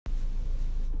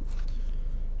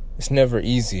It's never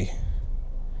easy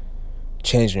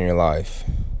changing your life.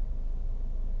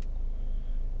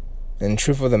 And the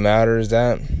truth of the matter is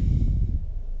that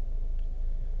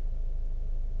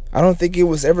I don't think it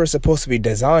was ever supposed to be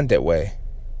designed that way.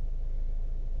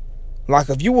 Like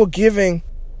if you were given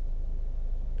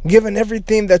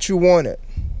everything that you wanted,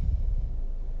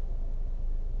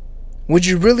 would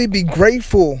you really be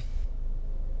grateful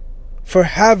for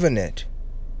having it?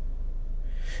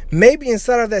 Maybe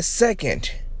inside of that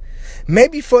second,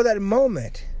 maybe for that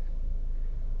moment.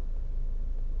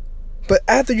 But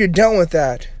after you're done with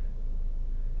that,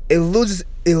 it loses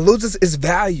its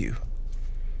value.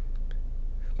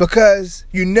 Because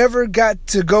you never got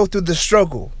to go through the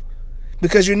struggle.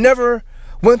 Because you never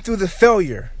went through the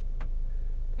failure.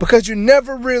 Because you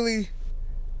never really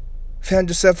found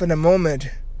yourself in a moment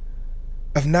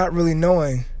of not really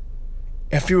knowing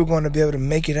if you were going to be able to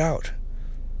make it out.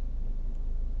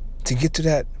 To get to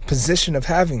that position of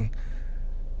having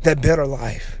that better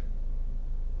life.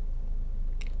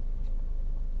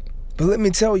 But let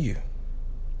me tell you,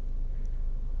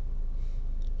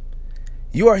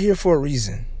 you are here for a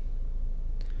reason.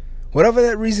 Whatever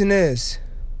that reason is,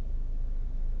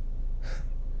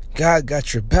 God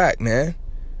got your back, man.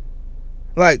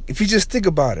 Like, if you just think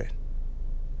about it,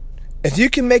 if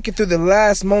you can make it through the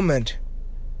last moment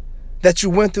that you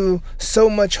went through so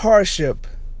much hardship,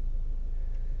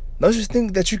 don't you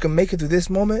think that you can make it through this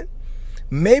moment?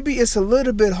 Maybe it's a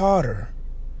little bit harder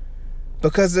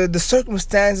because the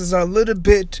circumstances are a little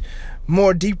bit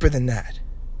more deeper than that.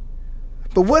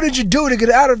 But what did you do to get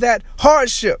out of that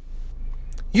hardship?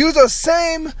 Use those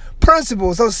same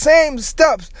principles, those same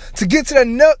steps to get to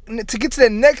the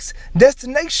next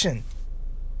destination.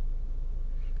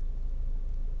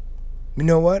 You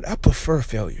know what? I prefer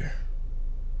failure.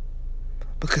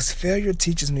 Because failure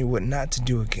teaches me what not to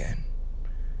do again.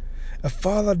 If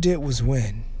all I did was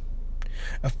win,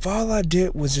 if all I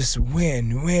did was just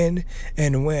win,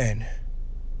 and win,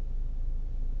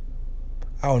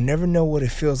 I'll never know what it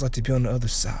feels like to be on the other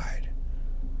side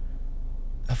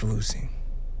of losing,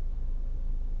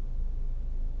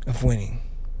 of winning.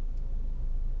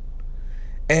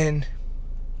 And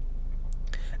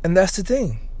that's the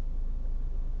thing.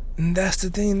 And that's the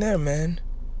thing there, man.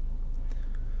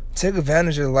 Take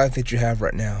advantage of the life that you have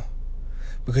right now.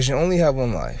 Because you only have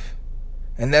one life.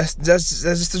 And that's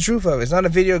just the truth of it. It's not a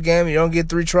video game. You don't get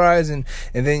 3 tries and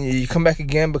then you come back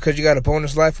again because you got a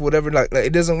bonus life or whatever. Like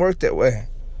it doesn't work that way.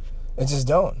 It just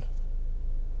don't.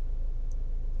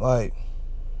 Like,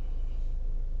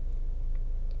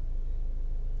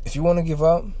 if you want to give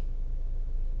up, and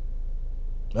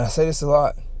I say this a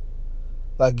lot,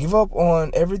 like, give up on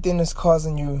everything that's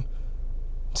causing you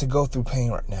to go through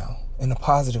pain right now in a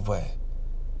positive way.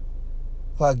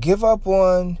 Like, give up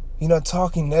on,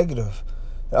 talking negative,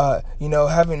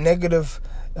 having negative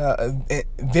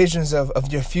visions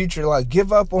of your future. Like,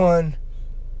 give up on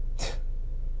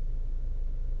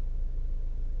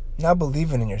not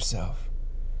believing in yourself.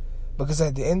 Because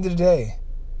at the end of the day,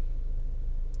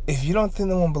 if you don't think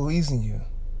no one believes in you,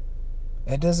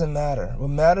 it doesn't matter. What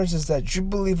matters is that you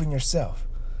believe in yourself.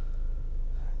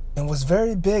 And what's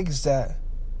very big is that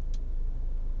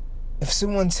if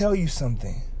someone tell you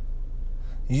something,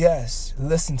 yes,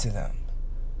 listen to them.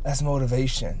 That's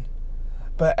motivation.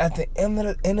 But at the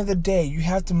end of the day, you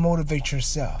have to motivate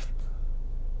yourself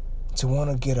to want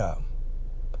to get up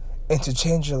and to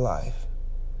change your life.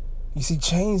 You see,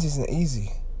 change isn't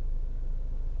easy.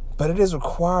 But it is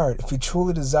required if you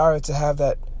truly desire to have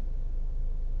that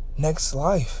next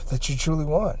life that you truly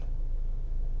want.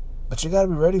 But you got to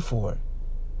be ready for it.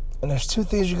 And there's 2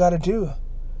 things you got to do.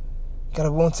 You got to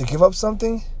be willing to give up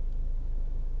something.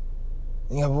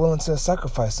 And you got to be willing to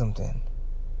sacrifice something.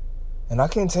 And I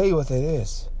can't tell you what that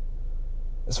is.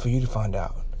 It's for you to find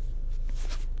out.